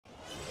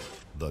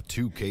the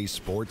 2K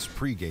Sports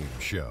pregame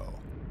show.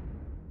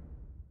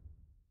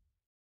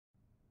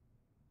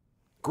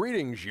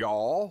 Greetings,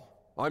 y'all.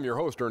 I'm your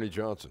host, Ernie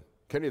Johnson.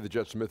 Kenny the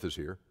Jet Smith is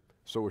here.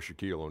 So is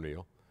Shaquille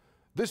O'Neal.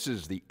 This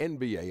is the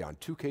NBA on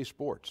 2K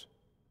Sports.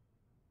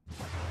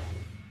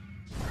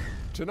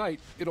 Tonight,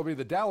 it'll be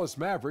the Dallas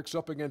Mavericks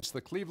up against the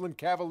Cleveland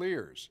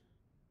Cavaliers.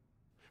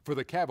 For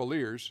the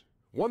Cavaliers,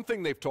 one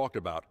thing they've talked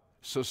about,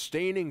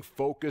 sustaining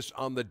focus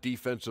on the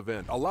defensive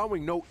end,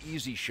 allowing no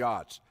easy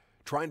shots,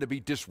 trying to be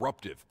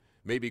disruptive,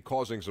 maybe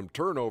causing some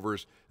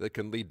turnovers that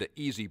can lead to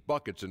easy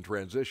buckets in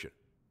transition.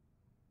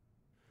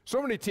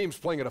 So many teams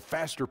playing at a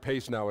faster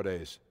pace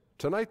nowadays.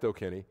 Tonight, though,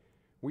 Kenny,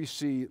 we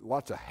see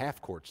lots of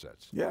half-court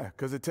sets. Yeah,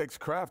 because it takes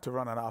craft to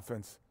run an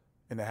offense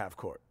in the half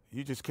court.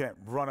 You just can't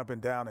run up and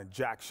down and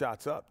jack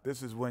shots up.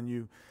 This is when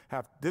you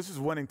have, this is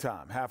winning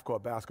time,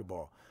 half-court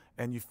basketball.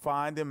 And you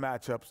find the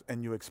matchups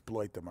and you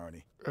exploit them,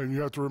 Ernie. And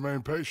you have to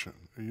remain patient.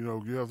 You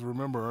know, you have to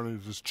remember, Ernie,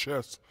 it's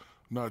chess,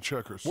 not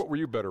checkers. What were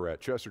you better at,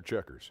 chess or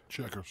checkers?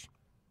 Checkers.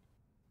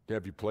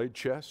 Have you played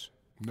chess?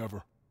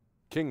 Never.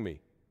 King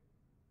me.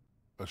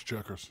 That's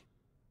checkers.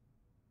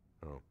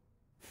 Oh.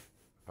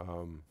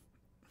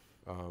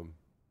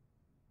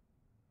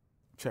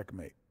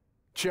 Checkmate.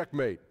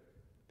 Checkmate.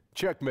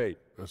 Checkmate.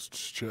 That's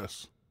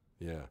chess.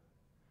 Yeah.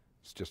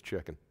 It's just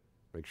checking.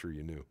 Make sure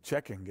you knew.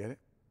 Checking, get it?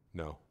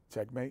 No.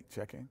 Checkmate,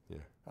 checking? Yeah.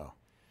 Oh.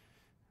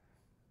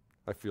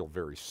 I feel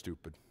very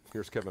stupid.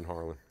 Here's Kevin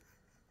Harlan.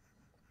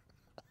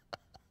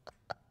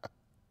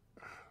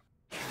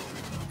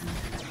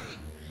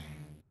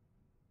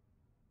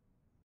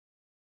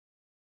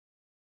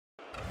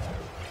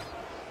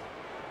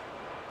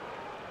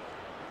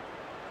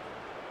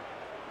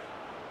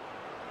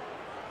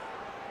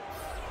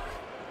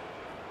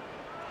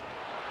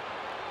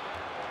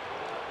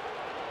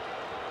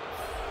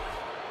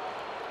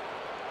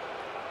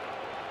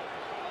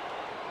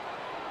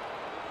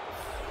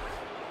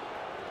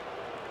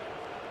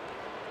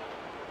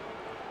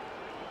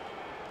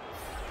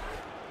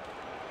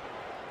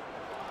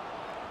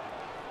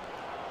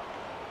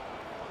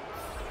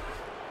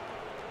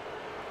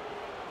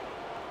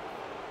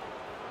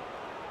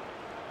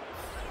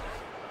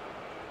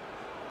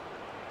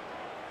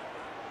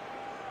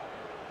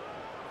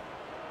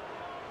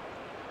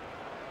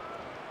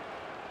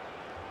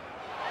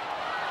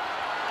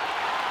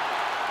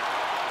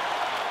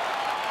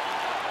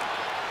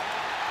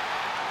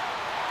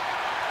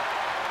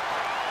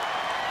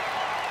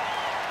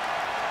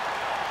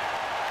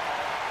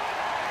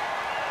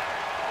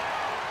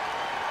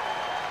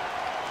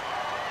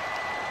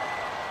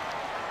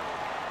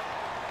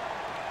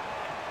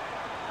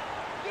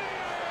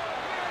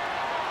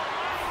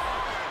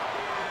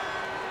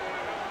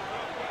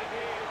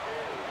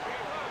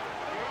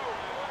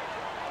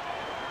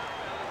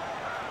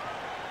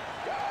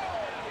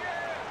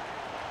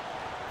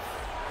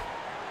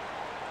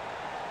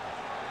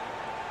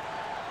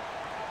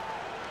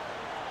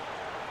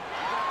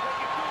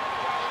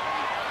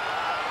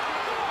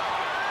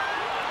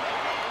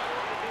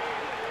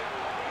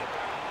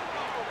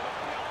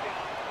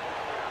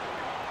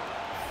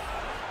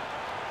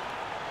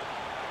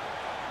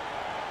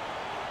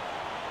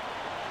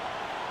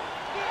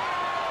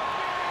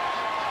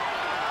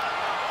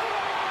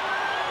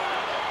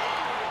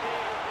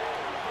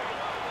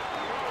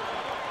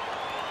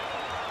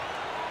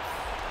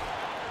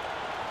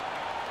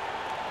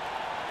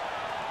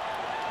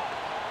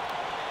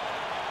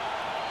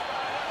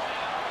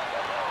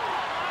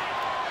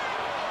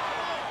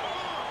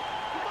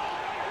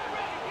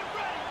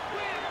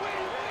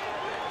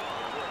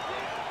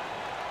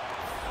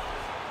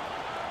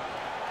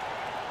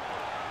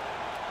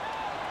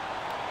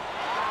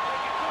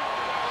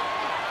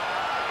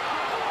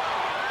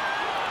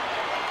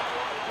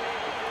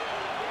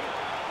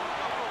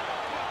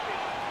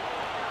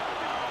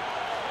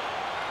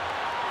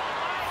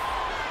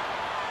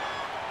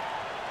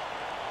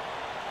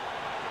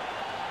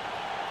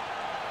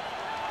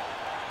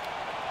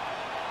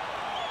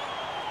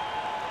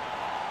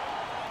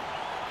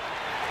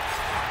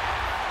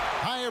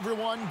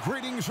 Everyone,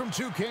 greetings from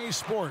 2K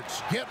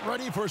Sports. Get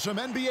ready for some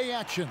NBA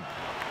action.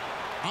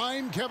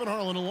 I'm Kevin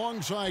Harlan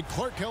alongside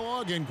Clark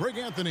Kellogg and Greg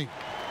Anthony.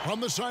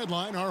 From the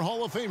sideline, our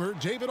Hall of Famer,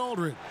 David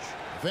Aldridge.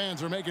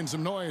 Fans are making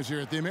some noise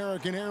here at the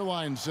American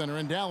Airlines Center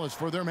in Dallas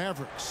for their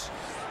Mavericks.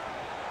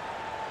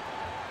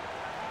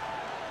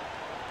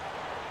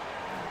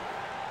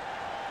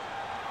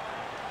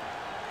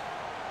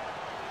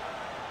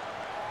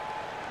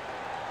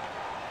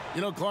 You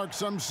know, Clark,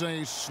 some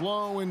say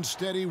slow and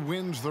steady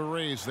wins the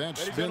race.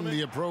 That's been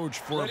the approach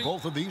for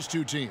both of these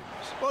two teams.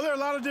 Well, there are a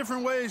lot of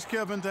different ways,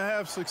 Kevin, to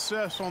have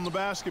success on the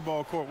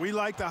basketball court. We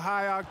like the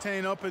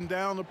high-octane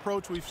up-and-down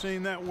approach. We've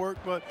seen that work,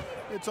 but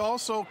it's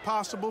also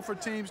possible for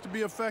teams to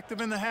be effective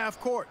in the half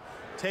court,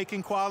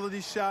 taking quality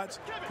shots,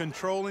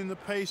 controlling the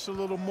pace a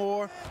little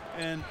more,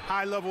 and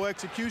high-level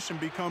execution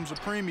becomes a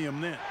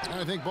premium then.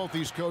 I think both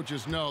these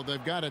coaches know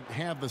they've got to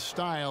have the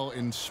style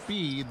and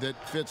speed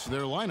that fits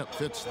their lineup,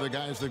 fits the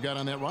guys they've got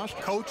on that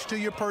roster. Coach to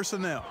your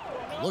personnel.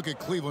 Look at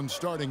Cleveland's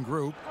starting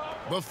group.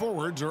 The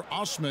forwards are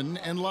Osman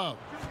and Love.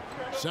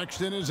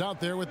 Sexton is out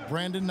there with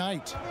Brandon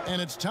Knight,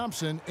 and it's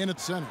Thompson in at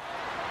center.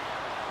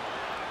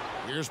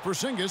 Here's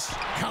Porzingis,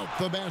 count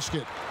the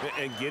basket.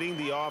 And getting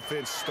the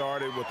offense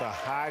started with a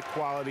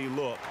high-quality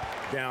look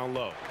down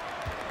low.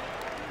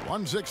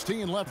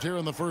 1:16 left here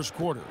in the first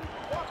quarter.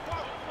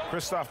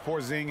 Kristaps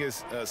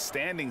Porzingis,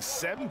 standing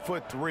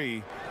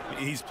 7'3".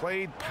 He's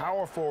played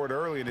power forward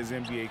early in his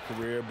NBA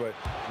career, but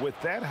with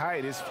that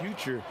height, his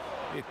future,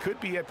 it could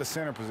be at the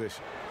center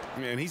position.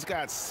 And he's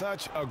got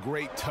such a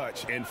great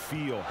touch and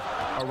feel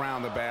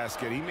around the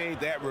basket. He made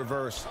that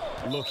reverse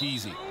look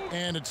easy.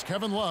 And it's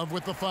Kevin Love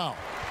with the foul.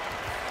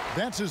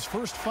 That's his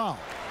first foul.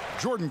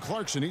 Jordan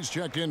Clarkson, he's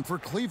checked in for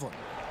Cleveland.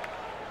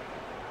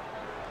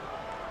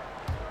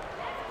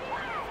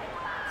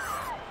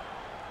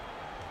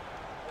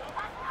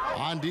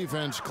 On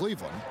defense,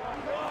 Cleveland.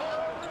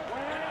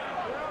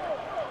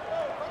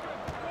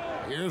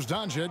 Here's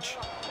Doncic.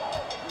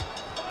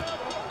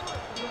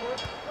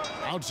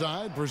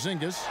 Outside,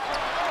 Porzingis.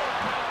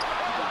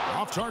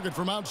 Off target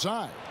from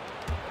outside.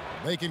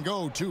 They can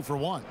go 2 for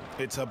 1.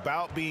 It's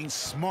about being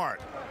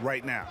smart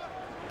right now.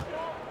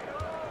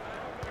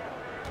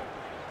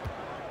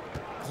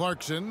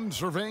 Clarkson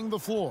surveying the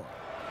floor.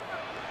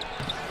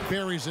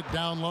 Buries it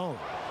down low.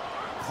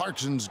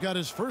 Clarkson's got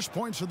his first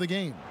points of the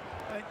game.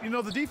 You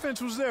know, the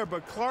defense was there,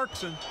 but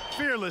Clarkson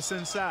fearless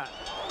inside.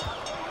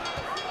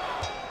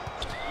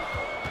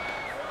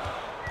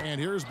 And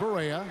here's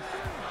Barea.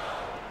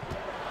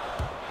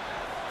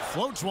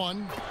 Floats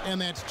one,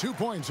 and that's 2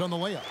 points on the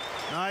layup.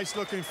 Nice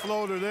looking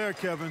floater there,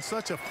 Kevin.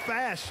 Such a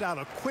fast shot,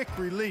 a quick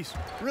release.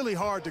 Really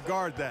hard to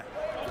guard that.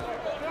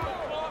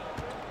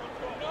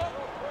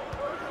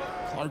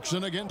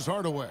 Clarkson against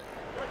Hardaway.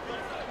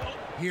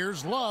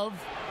 Here's Love.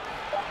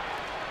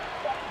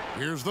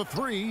 Here's the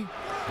three.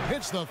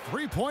 Hits the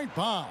three-point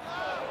bomb.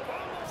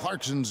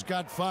 Clarkson's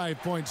got 5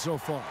 points so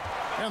far.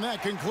 And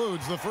that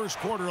concludes the first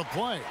quarter of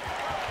play.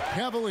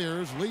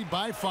 Cavaliers lead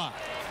by 5.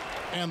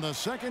 And the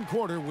second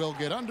quarter will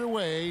get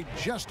underway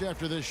just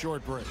after this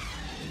short break.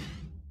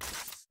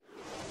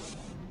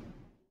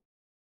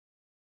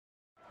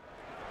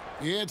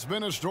 It's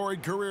been a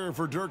storied career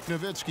for Dirk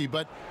Nowitzki,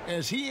 but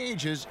as he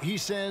ages, he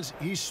says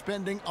he's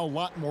spending a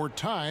lot more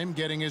time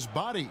getting his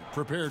body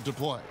prepared to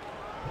play.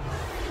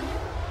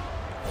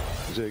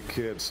 Jay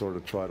Kidd sort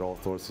of tried all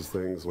sorts of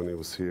things when he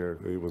was here.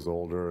 He was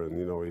older, and,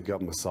 you know, he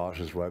got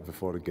massages right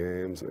before the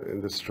games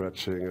and the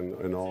stretching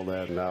and all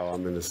that. Now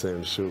I'm in the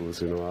same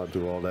shoes. You know, I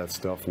do all that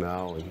stuff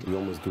now, and you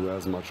almost do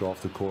as much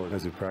off the court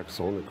as you practice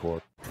on the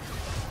court.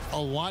 A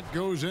lot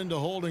goes into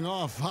holding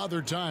off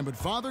Father Time, but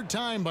Father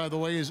Time, by the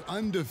way, is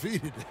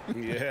undefeated.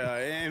 Yeah,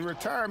 and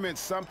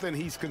retirement's something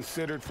he's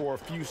considered for a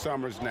few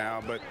summers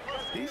now, but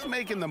he's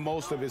making the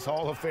most of his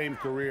Hall of Fame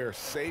career,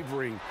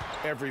 savoring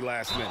every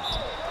last minute.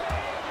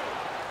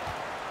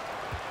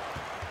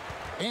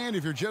 And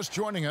if you're just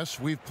joining us,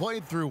 we've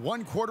played through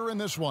one quarter in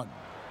this one.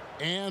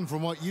 And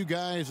from what you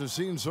guys have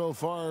seen so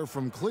far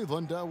from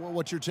Cleveland,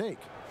 what's your take?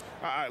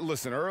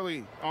 Listen,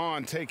 early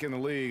on taking the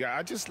league,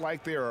 I just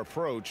like their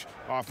approach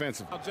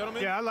offensively.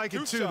 Yeah, I like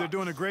it too. They're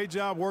doing a great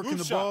job working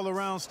the ball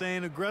around,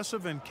 staying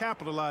aggressive, and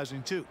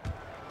capitalizing too.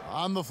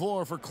 On the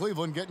floor for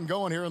Cleveland, getting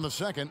going here in the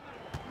second.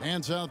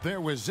 Hands out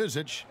there with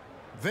Zizic.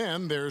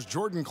 Then there's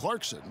Jordan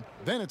Clarkson.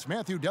 Then it's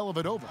Matthew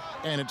Dellavedova.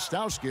 And it's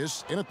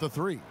Stauskas in at the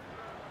three.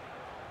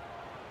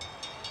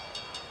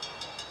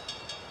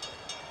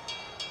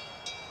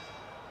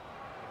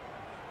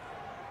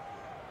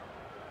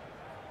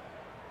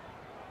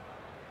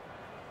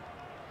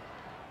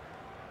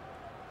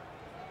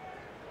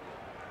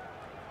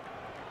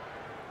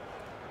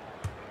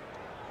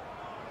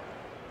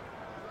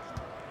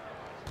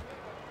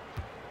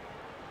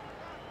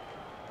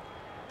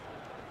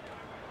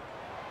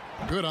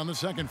 Good on the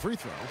second free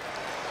throw.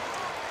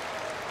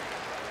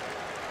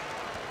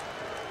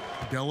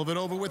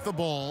 Dellavedova with the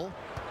ball.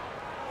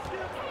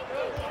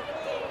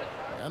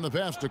 And the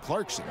pass to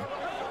Clarkson.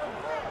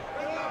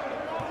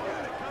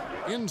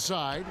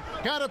 Inside.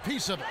 Got a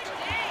piece of it.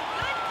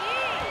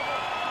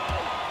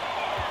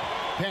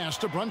 Pass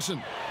to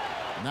Brunson.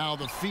 Now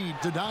the feed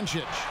to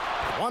Doncic.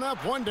 One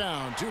up, one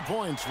down. 2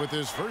 points with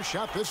his first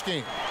shot this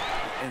game.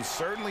 And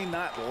certainly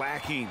not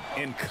lacking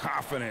in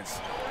confidence.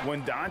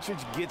 When Doncic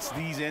gets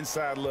these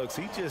inside looks,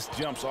 he just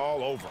jumps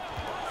all over.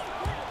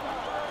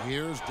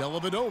 Here's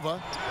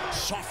Dellavedova.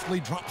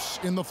 Softly drops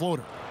in the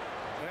floater.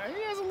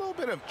 He has a little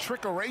bit of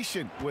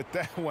trickeration with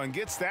that one.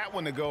 Gets that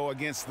one to go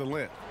against the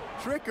limb.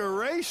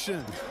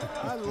 Trickeration.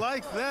 I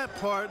like that,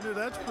 partner.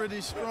 That's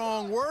pretty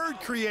strong word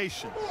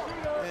creation.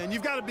 And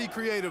you've got to be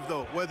creative,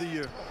 though, whether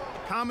you're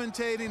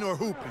commentating or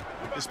hooping,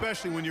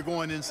 especially when you're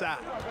going inside.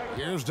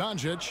 Here's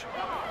Doncic.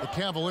 The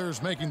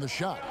Cavaliers making the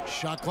shot.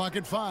 Shot clock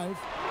at 5.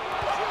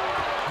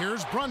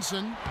 Here's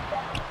Brunson.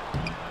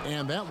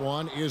 And that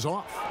one is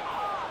off.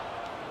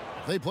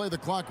 They play the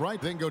clock right,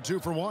 then go 2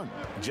 for 1.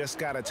 Just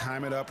got to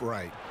time it up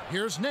right.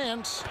 Here's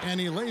Nance, and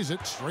he lays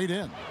it straight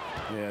in.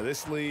 Yeah,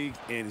 this league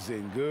is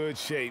in good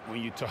shape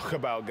when you talk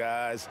about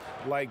guys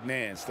like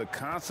Nance. The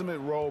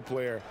consummate role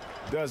player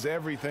does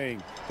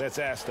everything that's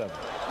asked of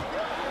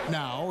him.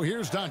 Now,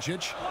 here's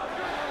Doncic.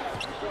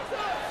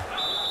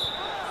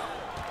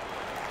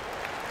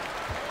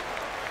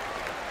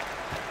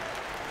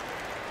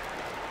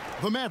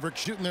 The Mavericks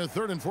shooting their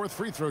 3rd and 4th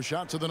free throw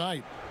shots of the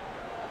night.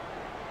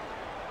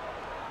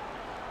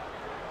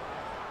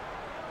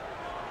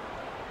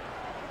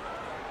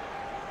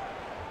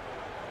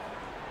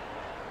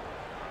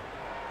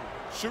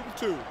 Shooting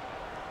 2.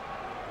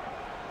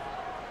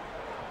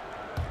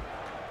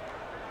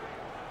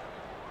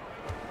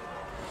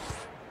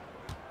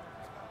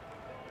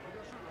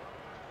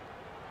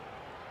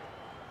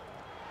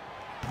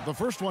 The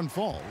first one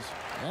falls,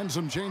 and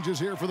some changes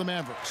here for the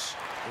Mavericks.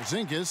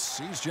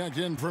 Porzingis, he's checked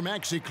in for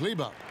Maxi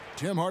Kleber.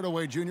 Tim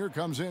Hardaway Jr.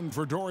 comes in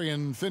for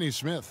Dorian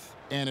Finney-Smith,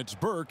 and it's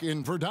Burke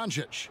in for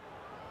Doncic.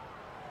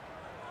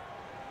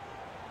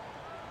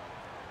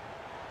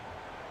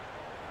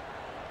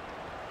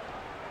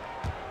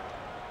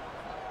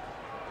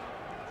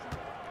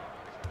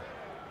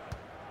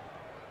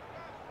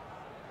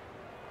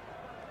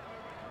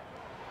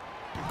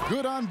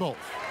 Good on both.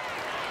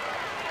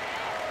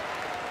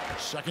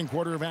 Second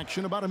quarter of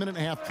action, about a minute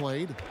and a half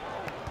played.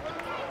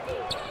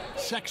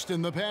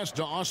 Sexton the pass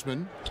to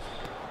Osman.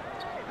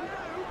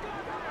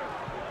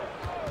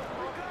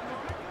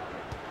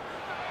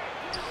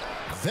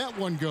 That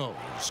one goes.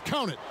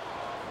 Count it.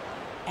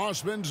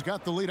 Osman's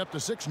got the lead up to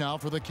 6 now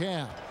for the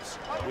Cavs.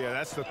 Yeah,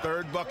 that's the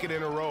 3rd bucket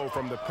in a row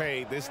from the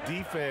paint. This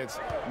defense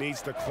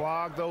needs to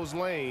clog those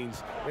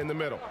lanes in the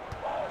middle.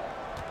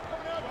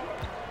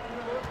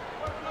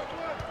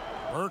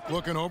 Burke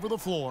looking over the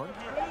floor.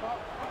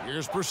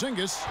 Here's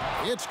Porzingis.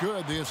 It's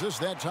good. The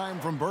assist that time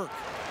from Burke.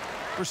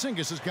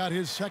 Porzingis has got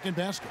his 2nd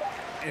basket.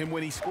 And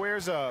when he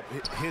squares up,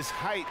 his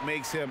height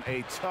makes him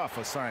a tough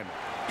assignment.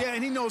 Yeah,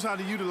 and he knows how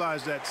to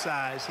utilize that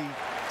size. He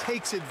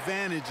takes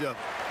advantage of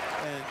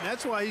it. And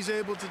that's why he's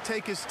able to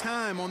take his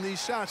time on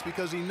these shots,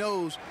 because he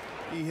knows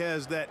he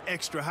has that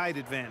extra height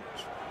advantage.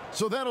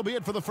 So that'll be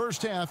it for the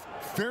first half.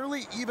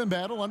 Fairly even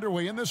battle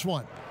underway in this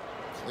one.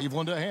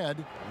 Cleveland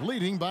ahead,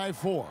 leading by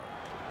 4.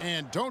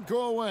 And don't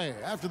go away.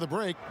 After the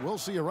break, we'll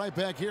see you right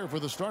back here for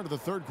the start of the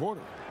 3rd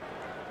quarter.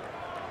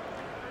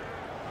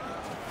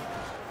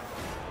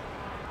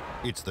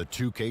 It's the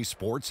 2K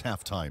Sports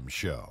Halftime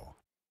Show.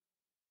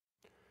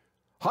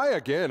 Hi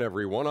again,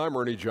 everyone. I'm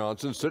Ernie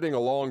Johnson, sitting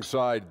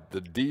alongside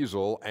the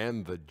Diesel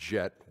and the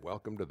Jet.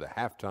 Welcome to the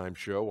Halftime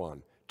Show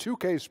on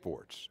 2K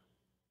Sports.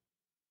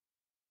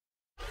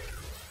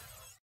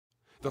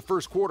 The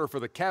first quarter for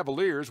the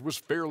Cavaliers was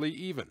fairly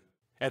even.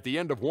 At the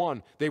end of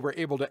one, they were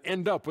able to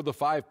end up with a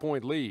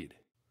 5-point lead.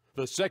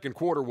 The second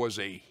quarter was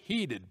a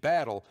heated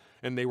battle,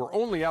 and they were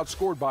only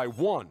outscored by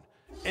 1,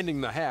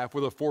 ending the half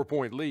with a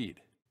 4-point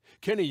lead.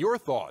 Kenny, your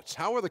thoughts?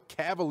 How are the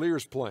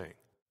Cavaliers playing?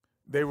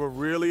 They were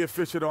really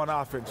efficient on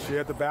offense,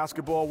 shared the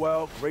basketball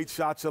well, great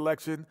shot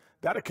selection.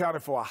 That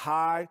accounted for a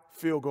high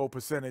field goal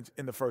percentage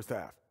in the first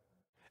half.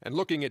 And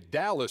looking at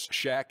Dallas,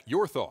 Shaq,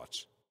 your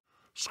thoughts?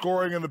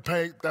 Scoring in the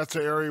paint, that's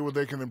an area where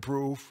they can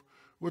improve.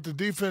 With the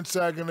defense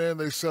sagging in,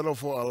 they settle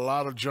for a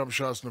lot of jump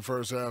shots in the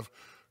first half.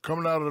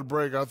 Coming out of the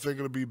break, I think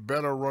it'll be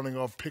better running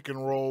off pick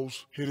and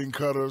rolls, hitting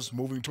cutters,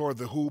 moving toward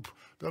the hoop,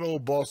 that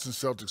old Boston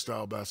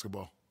Celtics-style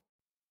basketball.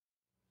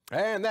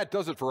 And that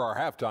does it for our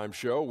halftime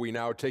show. We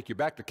now take you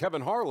back to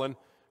Kevin Harlan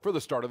for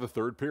the start of the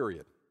 3rd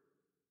period.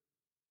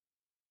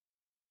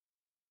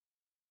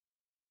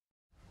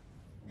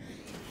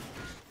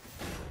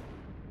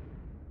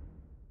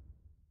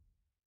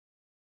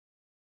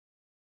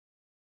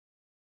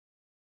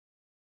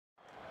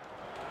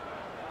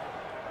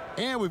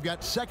 And we've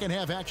got second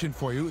half action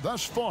for you.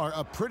 Thus far,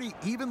 a pretty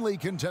evenly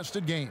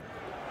contested game.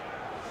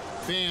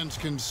 Fans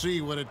can see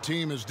what a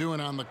team is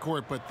doing on the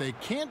court, but they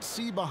can't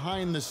see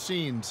behind the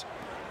scenes.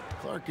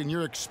 Clark, in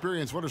your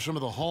experience, what are some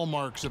of the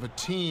hallmarks of a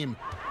team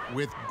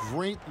with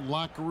great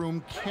locker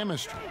room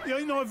chemistry? Yeah,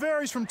 you know, it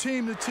varies from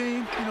team to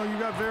team. You know, you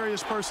got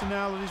various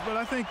personalities, but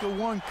I think the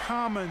one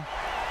common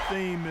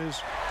theme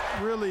is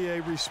really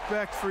a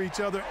respect for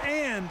each other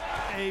and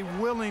a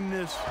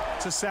willingness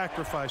to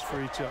sacrifice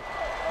for each other.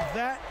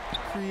 That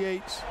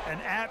creates an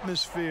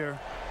atmosphere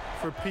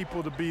for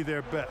people to be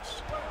their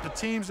best. The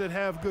teams that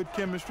have good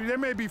chemistry, there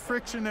may be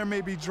friction, there may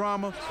be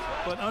drama,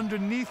 but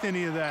underneath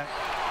any of that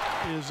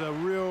is a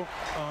real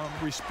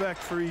respect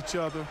for each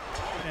other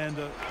and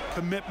a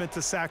commitment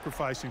to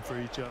sacrificing for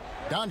each other.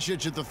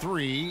 Doncic at the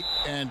 3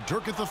 and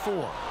Dirk at the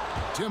 4.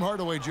 Tim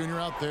Hardaway Jr.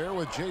 out there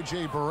with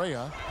J.J.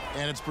 Barea,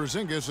 and it's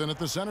Porzingis in at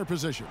the center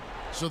position.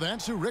 So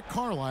that's who Rick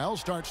Carlisle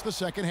starts the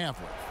second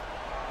half with.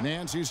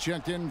 Nancy's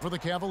checked in for the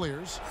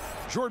Cavaliers.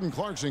 Jordan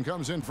Clarkson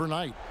comes in for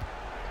Knight.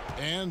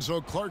 And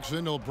so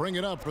Clarkson will bring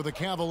it up for the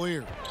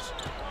Cavaliers.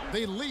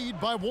 They lead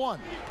by 1.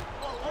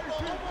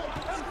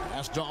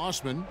 Pass to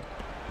Osman.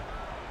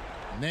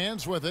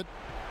 Nance with it.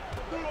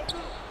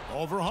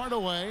 Over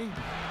Hardaway.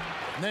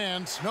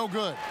 Nance, no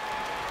good.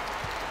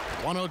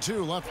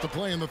 1:02 left to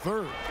play in the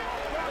third.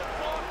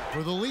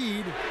 For the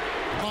lead,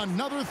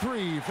 another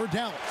three for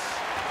Dallas.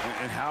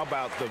 And how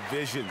about the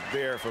vision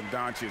there from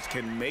Doncic?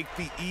 Can make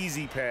the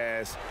easy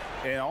pass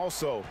and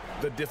also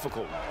the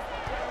difficult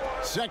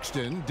one.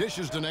 Sexton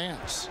dishes to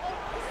Nance.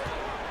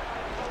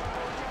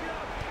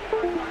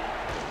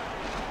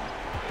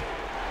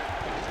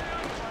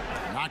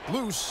 Knocked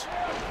loose.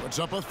 Puts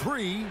up a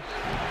three.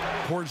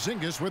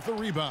 Porzingis with the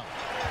rebound.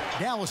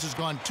 Dallas has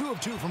gone 2 of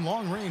 2 from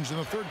long range in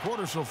the third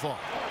quarter so far.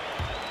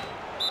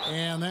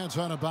 And that's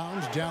out of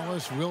bounds.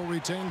 Dallas will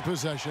retain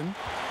possession.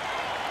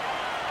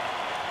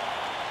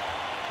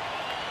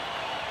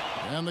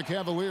 And the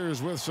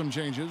Cavaliers with some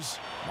changes.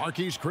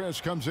 Marquise Chris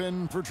comes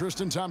in for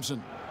Tristan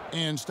Thompson.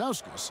 And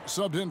Stauskas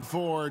subbed in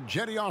for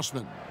Jetty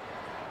Osman.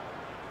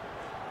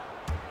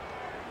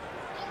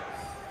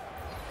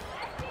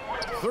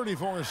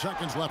 .34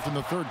 seconds left in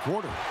the third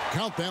quarter.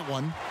 Count that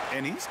one.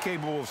 And he's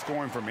capable of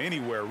scoring from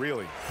anywhere,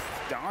 really.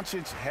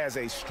 Doncic has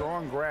a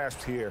strong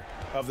grasp here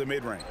of the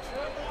mid-range.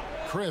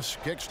 Chris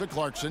kicks to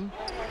Clarkson.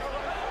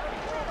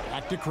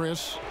 Back to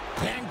Chris.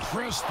 And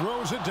Chris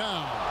throws it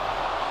down.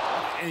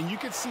 And you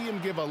could see him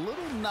give a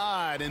little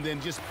nod and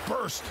then just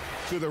burst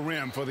to the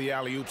rim for the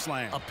alley-oop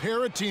slam. A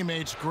pair of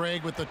teammates,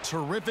 Greg, with a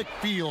terrific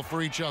feel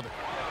for each other.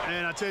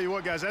 And I tell you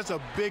what, guys, that's a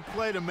big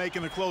play to make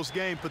in a close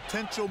game.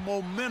 Potential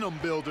momentum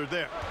builder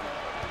there.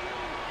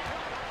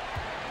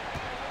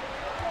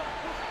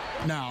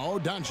 Now,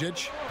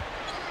 Doncic.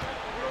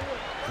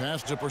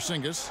 Pass to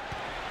Porzingis.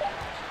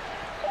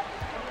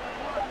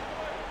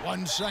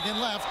 1 second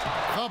left.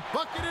 The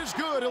bucket is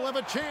good. He'll have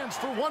a chance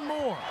for one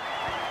more.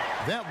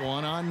 That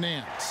one on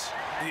Nance.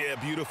 Yeah,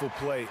 beautiful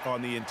play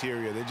on the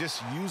interior. They're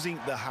just using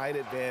the height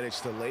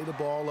advantage to lay the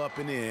ball up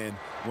and in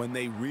when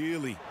they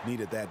really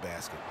needed that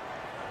basket.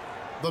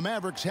 The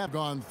Mavericks have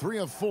gone 3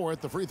 of 4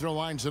 at the free throw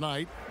line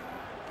tonight.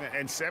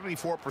 And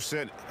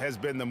 74% has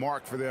been the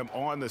mark for them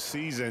on the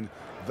season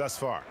thus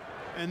far.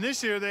 And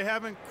this year, they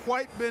haven't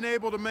quite been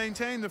able to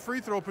maintain the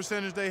free throw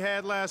percentage they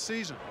had last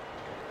season.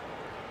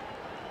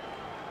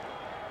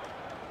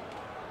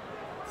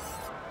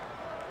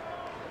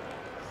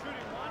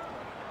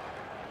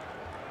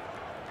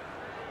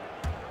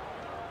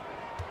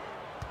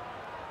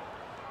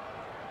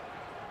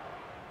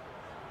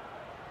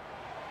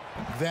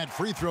 That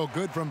free throw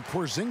good from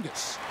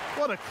Porzingis.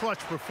 What a clutch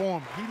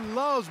performer. He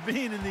loves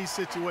being in these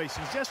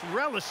situations, just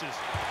relishes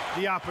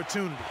the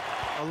opportunity.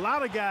 A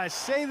lot of guys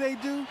say they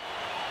do,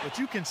 but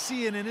you can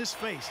see it in his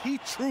face. He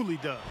truly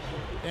does.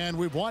 And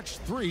we've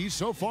watched 3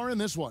 so far in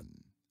this one.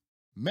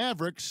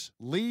 Mavericks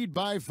lead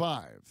by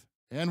 5.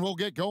 And we'll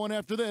get going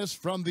after this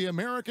from the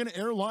American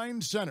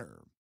Airlines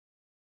Center.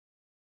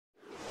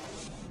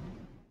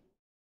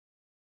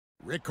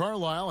 Rick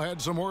Carlisle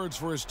had some words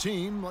for his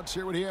team. Let's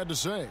hear what he had to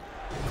say.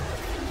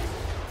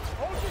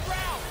 Hold your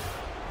ground.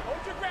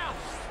 Hold your ground.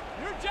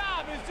 Your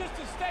job is just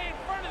to stay in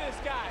front of this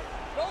guy.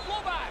 Don't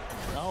blow by.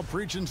 Well,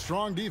 preaching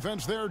strong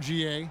defense there,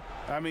 GA.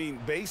 I mean,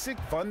 basic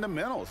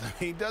fundamentals.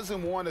 He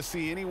doesn't want to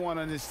see anyone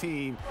on his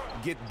team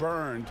get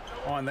burned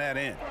on that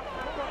end.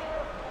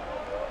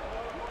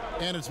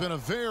 And it's been a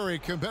very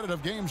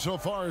competitive game so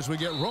far as we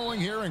get rolling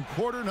here in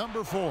quarter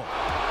number 4.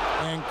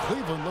 And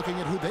Cleveland looking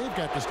at who they've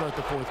got to start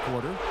the fourth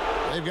quarter.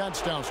 They've got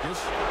Stauskas,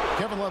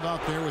 Kevin Love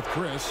out there with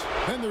Chris.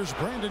 Then there's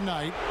Brandon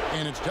Knight,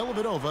 and it's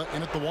Dellavedova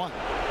in at the 1.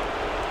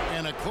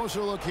 And a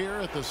closer look here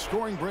at the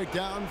scoring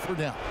breakdown for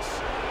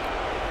Dallas.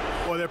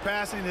 Well, their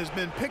passing has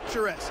been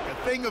picturesque, a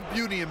thing of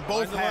beauty in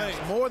both halves.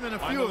 More than a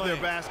few of their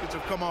baskets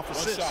have come off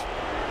assists.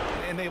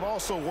 And they've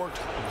also worked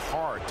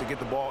hard to get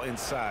the ball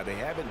inside. They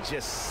haven't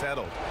just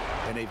settled,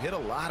 and they've hit a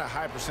lot of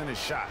high percentage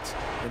shots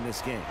in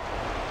this game.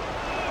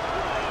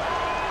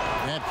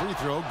 That free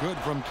throw good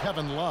from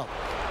Kevin Love.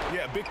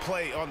 Yeah, big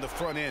play on the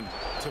front end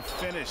to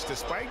finish,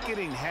 despite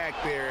getting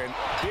hacked there, and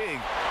big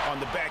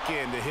on the back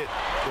end to hit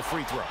the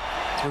free throw.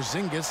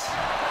 Porzingis.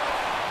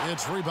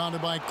 It's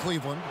rebounded by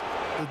Cleveland.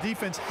 The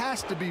defense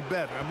has to be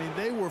better. I mean,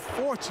 they were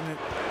fortunate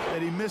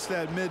that he missed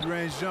that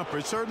mid-range jumper.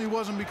 It certainly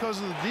wasn't because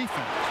of the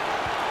defense.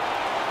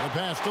 The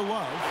pass to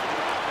Love.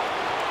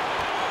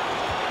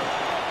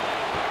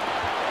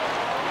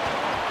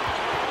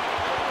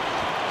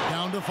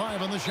 Down to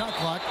 5 on the shot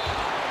clock.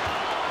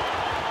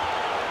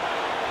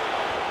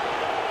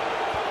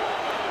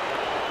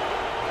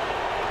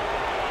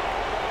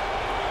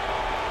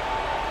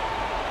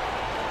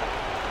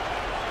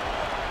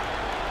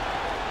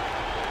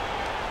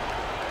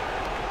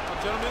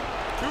 Gentlemen,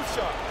 2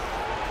 shots.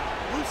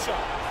 Loose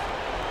shot.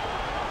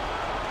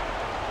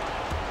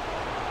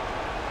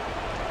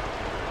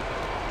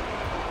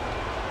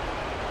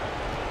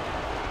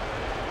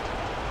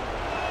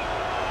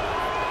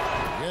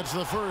 It's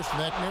the first,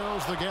 and that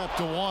narrows the gap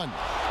to 1.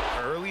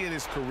 Early in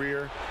his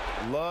career,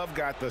 Love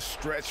got the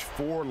stretch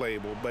 4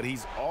 label, but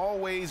he's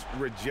always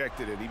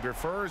rejected it. He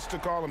prefers to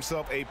call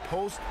himself a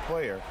post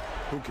player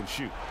who can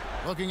shoot.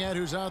 Looking at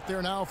who's out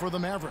there now for the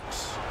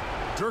Mavericks.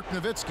 Dirk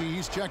Nowitzki,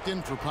 he's checked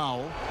in for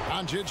Powell.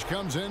 Doncic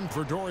comes in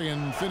for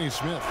Dorian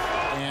Finney-Smith.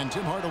 And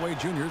Tim Hardaway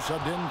Jr.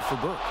 subbed in for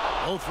Burke.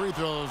 Both free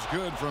throws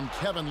good from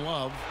Kevin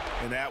Love.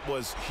 And that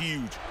was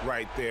huge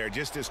right there.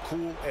 Just as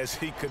cool as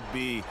he could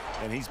be.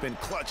 And he's been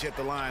clutch at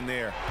the line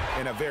there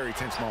in a very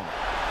tense moment.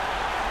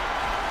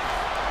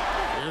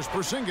 Here's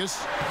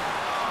Porzingis.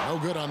 No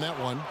good on that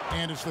one.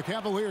 And it's the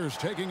Cavaliers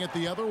taking it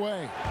the other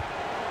way.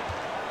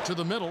 To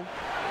the middle.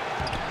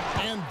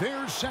 And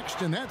there's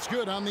Sexton. That's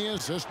good on the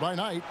assist by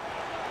Knight.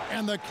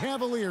 And the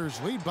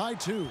Cavaliers lead by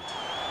 2.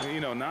 You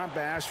know, not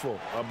bashful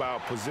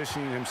about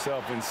positioning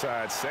himself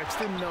inside.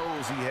 Sexton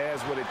knows he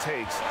has what it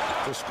takes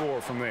to score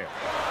from there.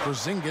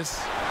 Porzingis.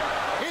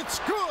 It's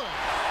good.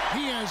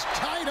 He has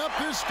tied up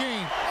this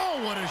game. Oh,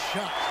 what a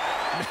shot.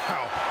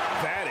 Now,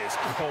 that is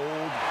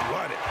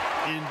cold-blooded.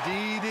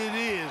 Indeed it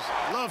is.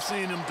 Love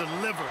seeing him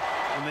deliver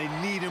when they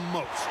need him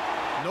most.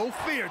 No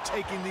fear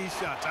taking these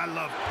shots. I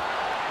love it.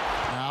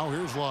 Now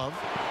here's Love.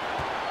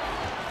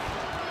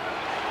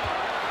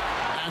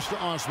 Pass to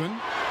Osman.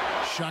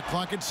 Shot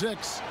clock at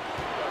 6.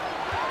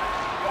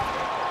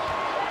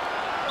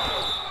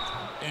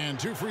 And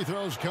 2 free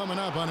throws coming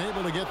up.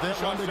 Unable to get that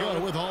one to go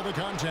with all the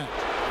contact.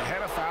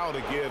 Had a foul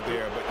to give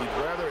there, but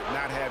you'd rather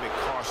not have it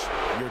cost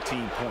your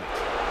team points.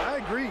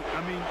 I agree.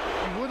 I mean,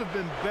 you would have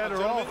been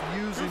better off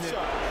using it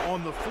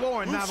on the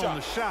floor and not on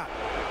the shot.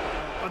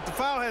 But the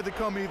foul had to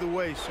come either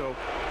way, so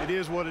it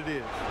is what it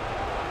is.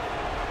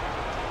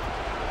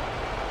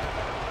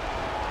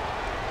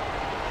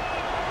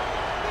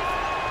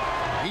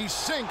 He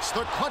sinks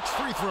the clutch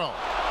free throw.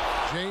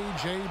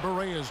 J.J.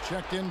 Barea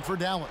checked in for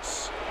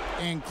Dallas.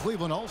 And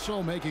Cleveland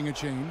also making a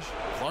change.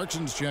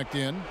 Clarkson's checked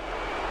in.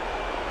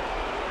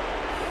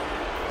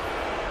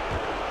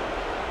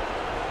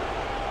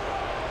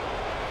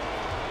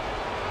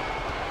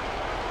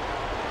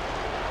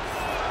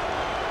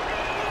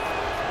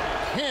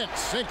 Can't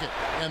sink it.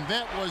 And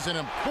that was an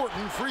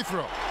important free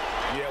throw.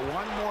 Yeah,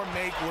 one more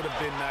make would have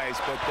been nice,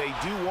 but they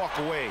do walk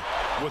away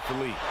with the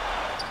lead.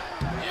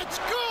 It's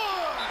good!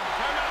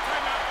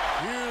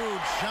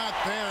 Huge shot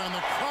there, and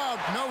the crowd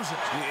knows it.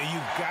 Yeah,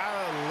 you've got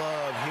to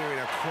love hearing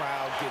a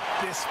crowd get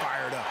this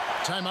fired up.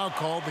 Timeout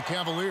called the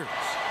Cavaliers.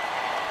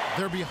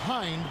 They're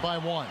behind by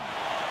 1.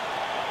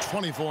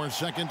 24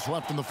 seconds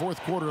left in the 4th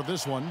quarter of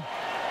this one.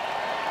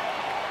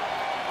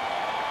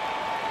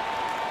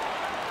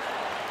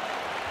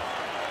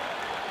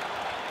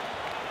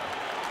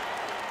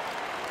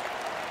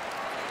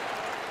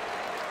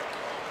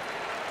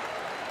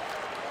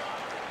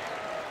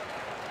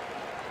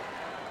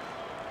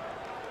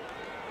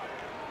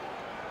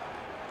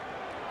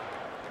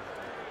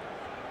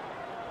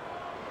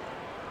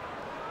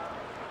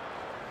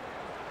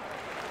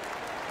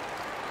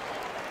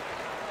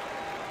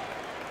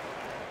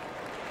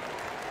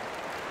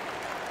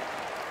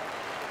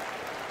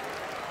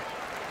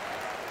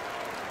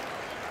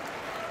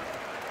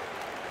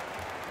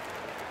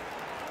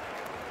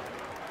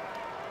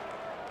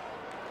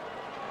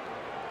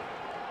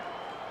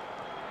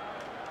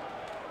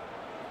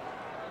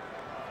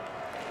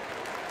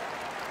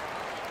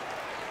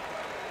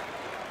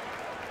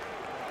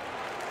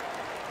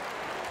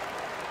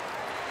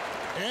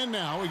 And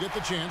now we get the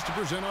chance to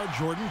present our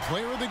Jordan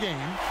Player of the Game.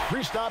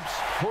 Kristaps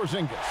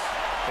Porzingis.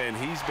 And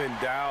he's been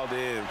dialed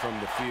in from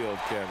the field,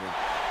 Kevin.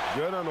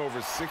 Good on over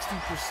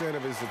 60%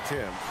 of his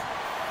attempts.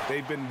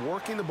 They've been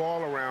working the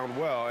ball around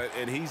well,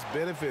 and he's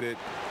benefited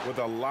with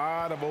a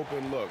lot of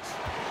open looks.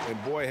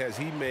 And boy, has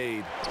he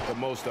made the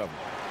most of them.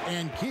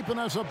 And keeping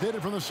us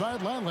updated from the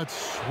sideline,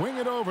 let's swing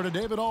it over to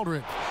David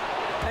Aldridge.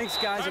 Thanks,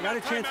 guys. I got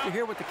a chance to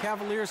hear what the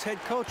Cavaliers head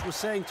coach was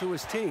saying to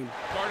his team.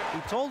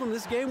 He told them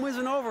this game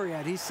wasn't over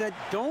yet. He said,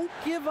 don't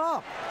give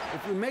up.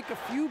 If we make a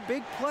few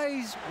big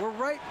plays, we're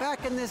right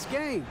back in this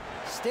game.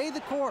 Stay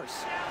the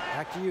course.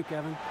 Back to you,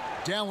 Kevin.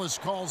 Dallas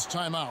calls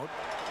timeout.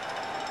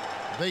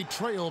 They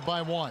trail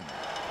by 1.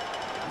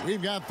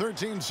 We've got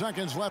 13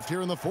 seconds left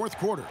here in the 4th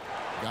quarter.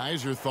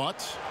 Guys, your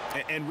thoughts?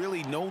 And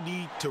really no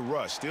need to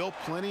rush. Still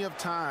plenty of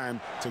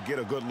time to get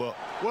a good look.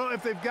 Well,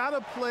 if they've got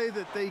a play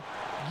that they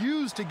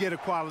use to get a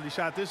quality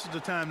shot, this is the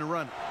time to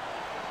run it.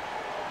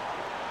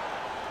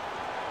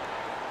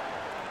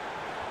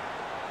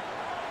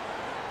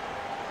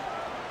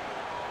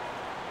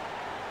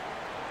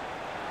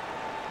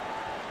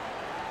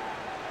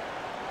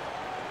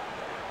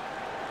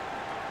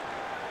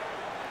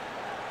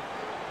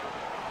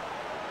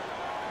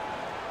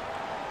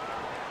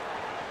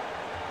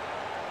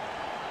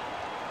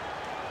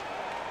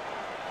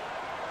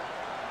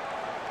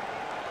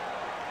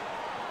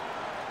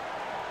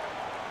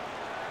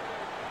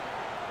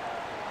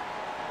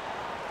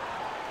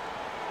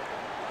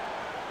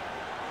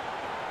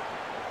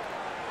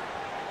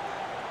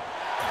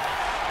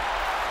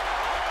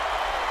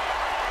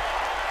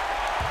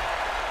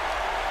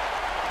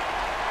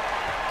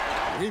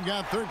 We've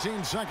got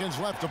 13 seconds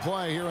left to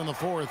play here in the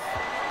 4th.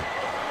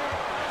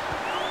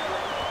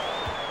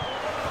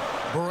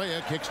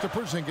 Barea kicks to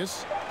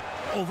Porzingis.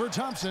 Over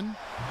Thompson.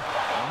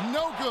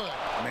 No good.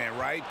 Man,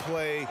 right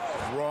play,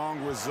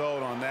 wrong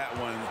result on that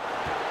one.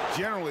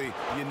 Generally,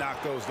 you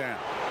knock those down.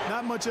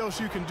 Not much else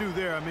you can do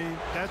there. I mean,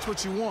 that's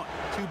what you want.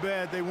 Too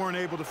bad they weren't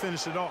able to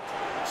finish it off.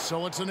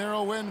 So it's a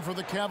narrow win for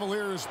the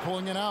Cavaliers,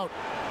 pulling it out.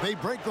 They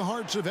break the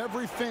hearts of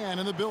every fan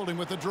in the building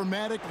with a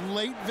dramatic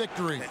late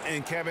victory.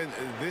 And Kevin,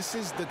 this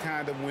is the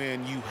kind of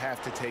win you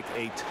have to take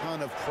a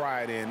ton of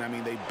pride in. I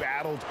mean, they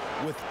battled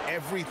with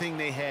everything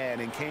they had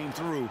and came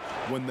through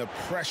when the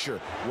pressure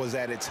was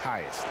at its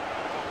highest.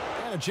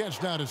 And a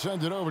chance now to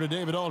send it over to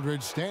David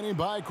Aldridge, standing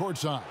by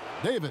courtside.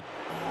 David.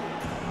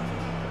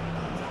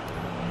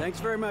 Thanks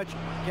very much.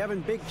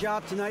 Kevin, big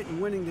job tonight in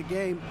winning the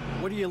game.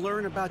 What do you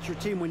learn about your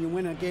team when you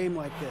win a game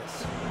like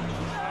this?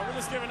 We're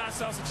just giving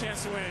ourselves a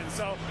chance to win.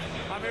 So,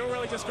 I mean, we're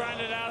really just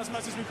grinding it out as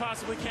much as we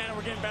possibly can, and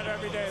we're getting better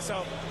every day.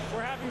 So,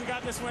 we're happy we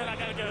got this win. I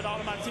got to give it all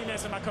to my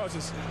teammates and my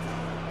coaches.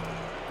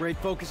 Great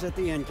focus at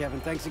the end, Kevin.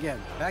 Thanks again.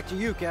 Back to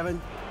you,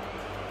 Kevin.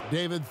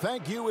 David,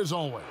 thank you as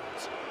always.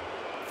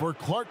 For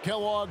Clark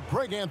Kellogg,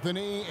 Greg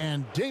Anthony,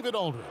 and David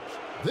Aldridge,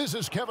 this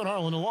is Kevin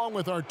Harlan along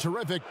with our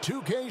terrific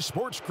 2K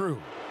Sports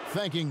crew,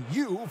 thanking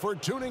you for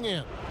tuning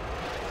in.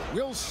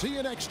 We'll see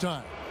you next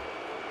time